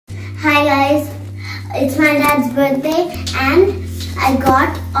Hi guys, it's my dad's birthday and I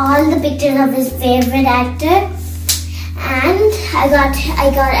got all the pictures of his favorite actor and I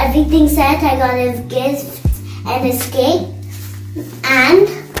got everything set. I got his gifts and his cake and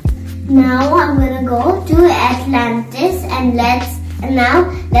now I'm gonna go to Atlantis and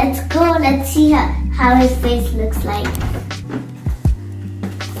let's go. Let's see how his face looks like.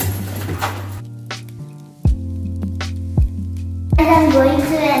 I'm going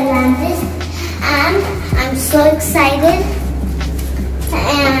to Atlantis and I'm so excited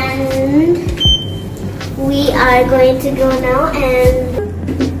and we are going to go now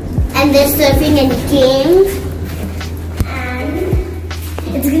and they're surfing and games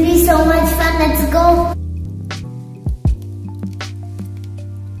and it's gonna be so much fun. Let's go.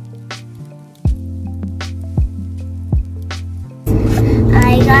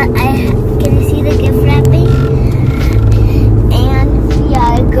 Can you see the gift wrapping? We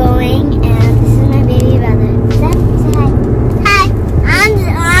are going, and this is my baby brother. Say hi. Hi.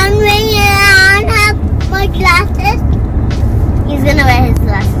 I'm wearing my glasses. He's gonna wear his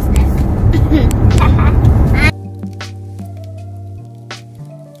glasses now.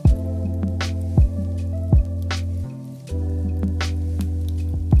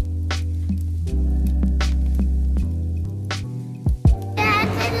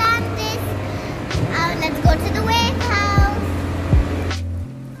 That's Atlantis. Let's go to the wave house.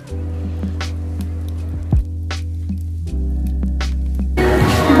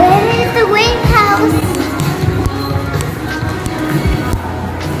 The wave house.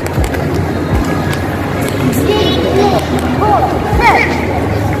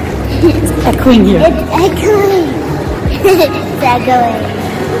 It's echoing here. It's echoing. It's echoing.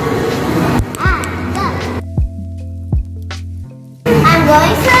 I'm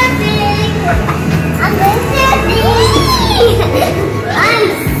going surfing. I'm going surfing. I'm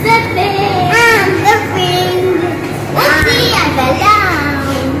surfing. I'm surfing. Let's see, I fell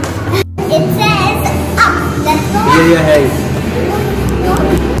down. It says up. Let's go up. Yeah, hey.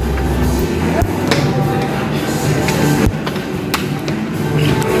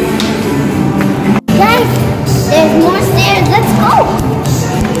 Guys, there's more stairs. Let's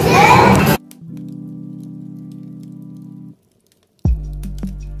go.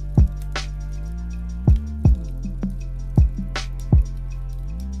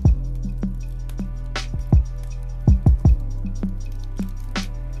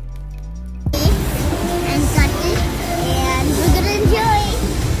 And cut it, and we're gonna enjoy.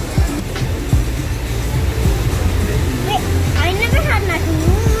 Wait, I never had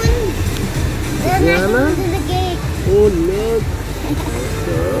macaroons. There's macaroons in the cake. Oh, look.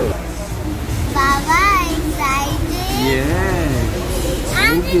 Baba, excited? Yeah.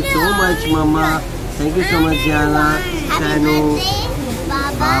 Thank you so much, Mama. Thank you so much, Jana. Happy Sanu. birthday,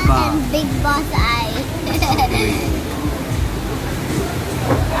 Baba, Baba. and Big Boss Eye.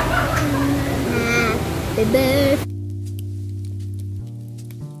 Happy birthday.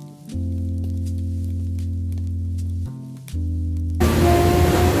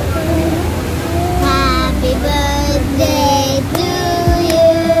 Happy birthday to you.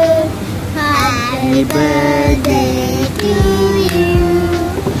 Happy birthday to you.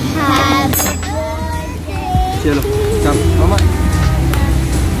 Happy birthday. Chalo, come, Mama.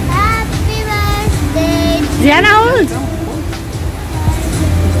 Happy birthday. Ziana, hold.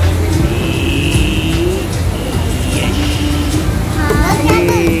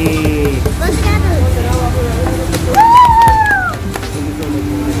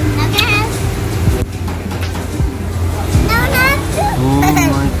 Oh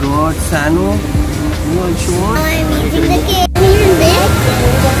my God, Sanu, you are sure? I'm eating the cake.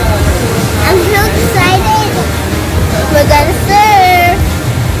 I'm so excited. We're gonna serve.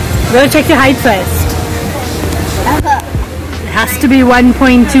 We'll check your height first. It has to be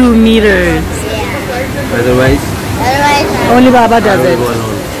 1.2 meters. Otherwise, Only Baba I does will it. go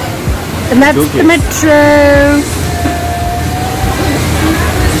alone. And that's Okay. the metro.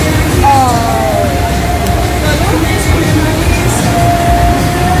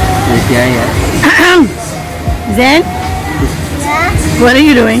 ये क्या है? Zen, Yeah. what are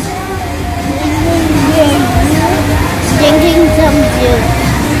you doing? Drinking some juice.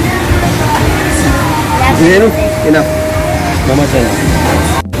 Zenu, enough. Mama, Sanu.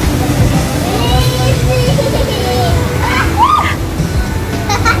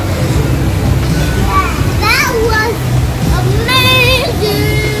 That was amazing.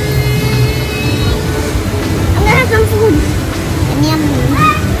 I'm gonna have some food. Yum.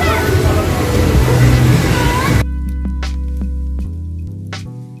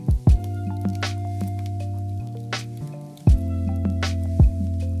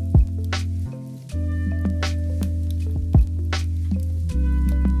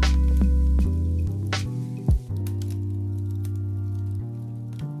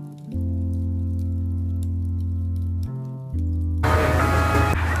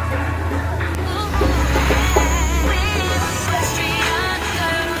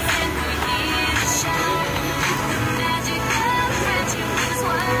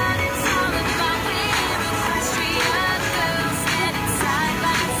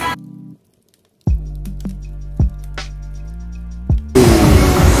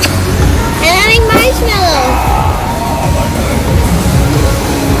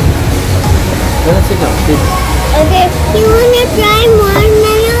 Sit down, sit. Okay, you wanna try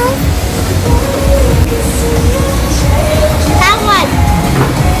marshmallow? That one.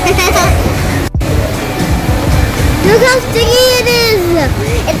 Look how sticky it is.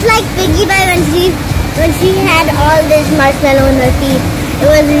 It's like Piggy Pie when she had all this marshmallow in her teeth. It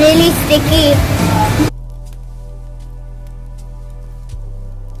was really sticky.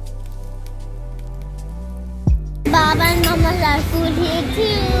 Baba and Mama have food here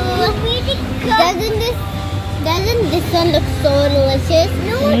too. Doesn't this one look so delicious?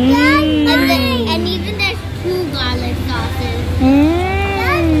 No, Dad. And even there's 2 garlic sauces.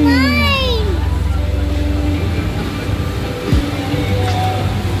 That's mine.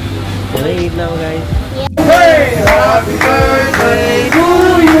 Can I eat now, guys? Hey, happy birthday to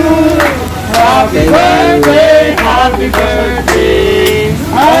you. Happy birthday, happy birthday.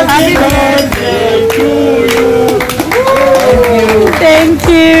 Happy birthday to you. Thank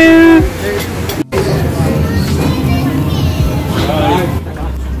you.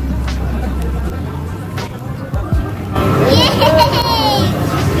 Yay!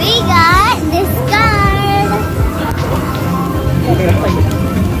 We got this card.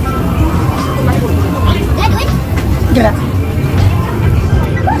 Get up.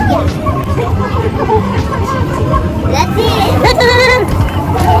 That's it.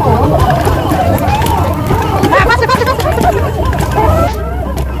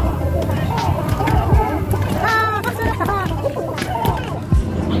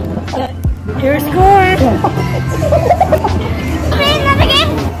 Your score. Play another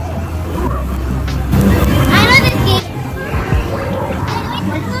game. I love this game.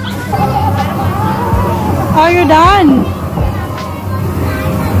 Oh, you're done.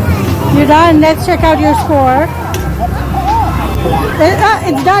 You're done. Let's check out your score.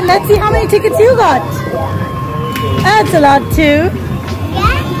 It's done. Let's see how many tickets you got. That's a lot too.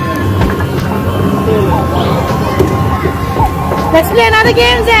 Let's play another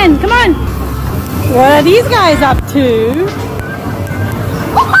game then. Come on. What are these guys up to?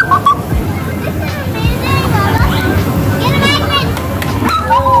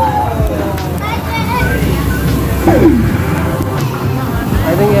 I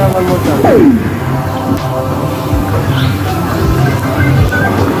think you have one more time.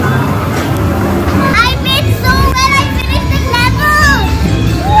 I did so well. I finished the level.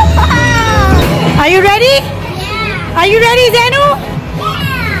 Wow. Are you ready? Yeah. Are you ready, Zenu?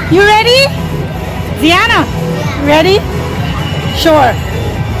 Yeah. You ready? Ziana, ready? Sure.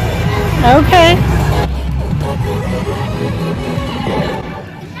 Okay.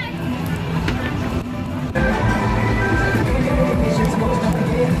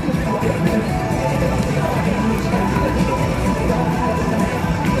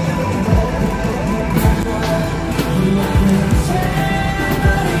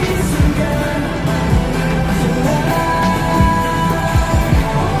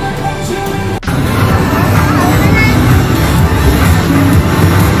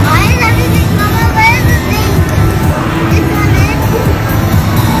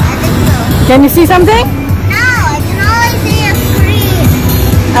 Can you see something? No, I can only see a screen.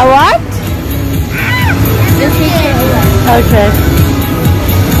 A what? This is Okay.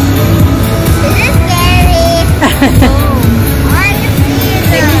 scary. Oh, I can see it.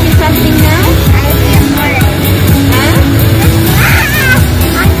 Can you see something now? I see a forest. Huh?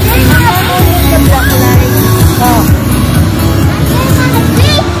 I'm getting on a beach. Oh, I'm getting on a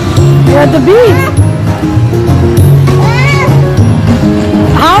beach. you're at the beach.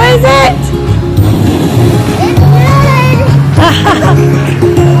 How is it?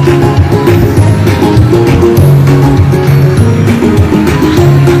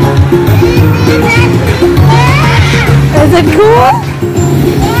 Is it cool?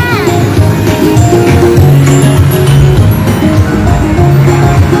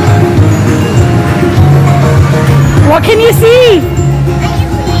 What can you see?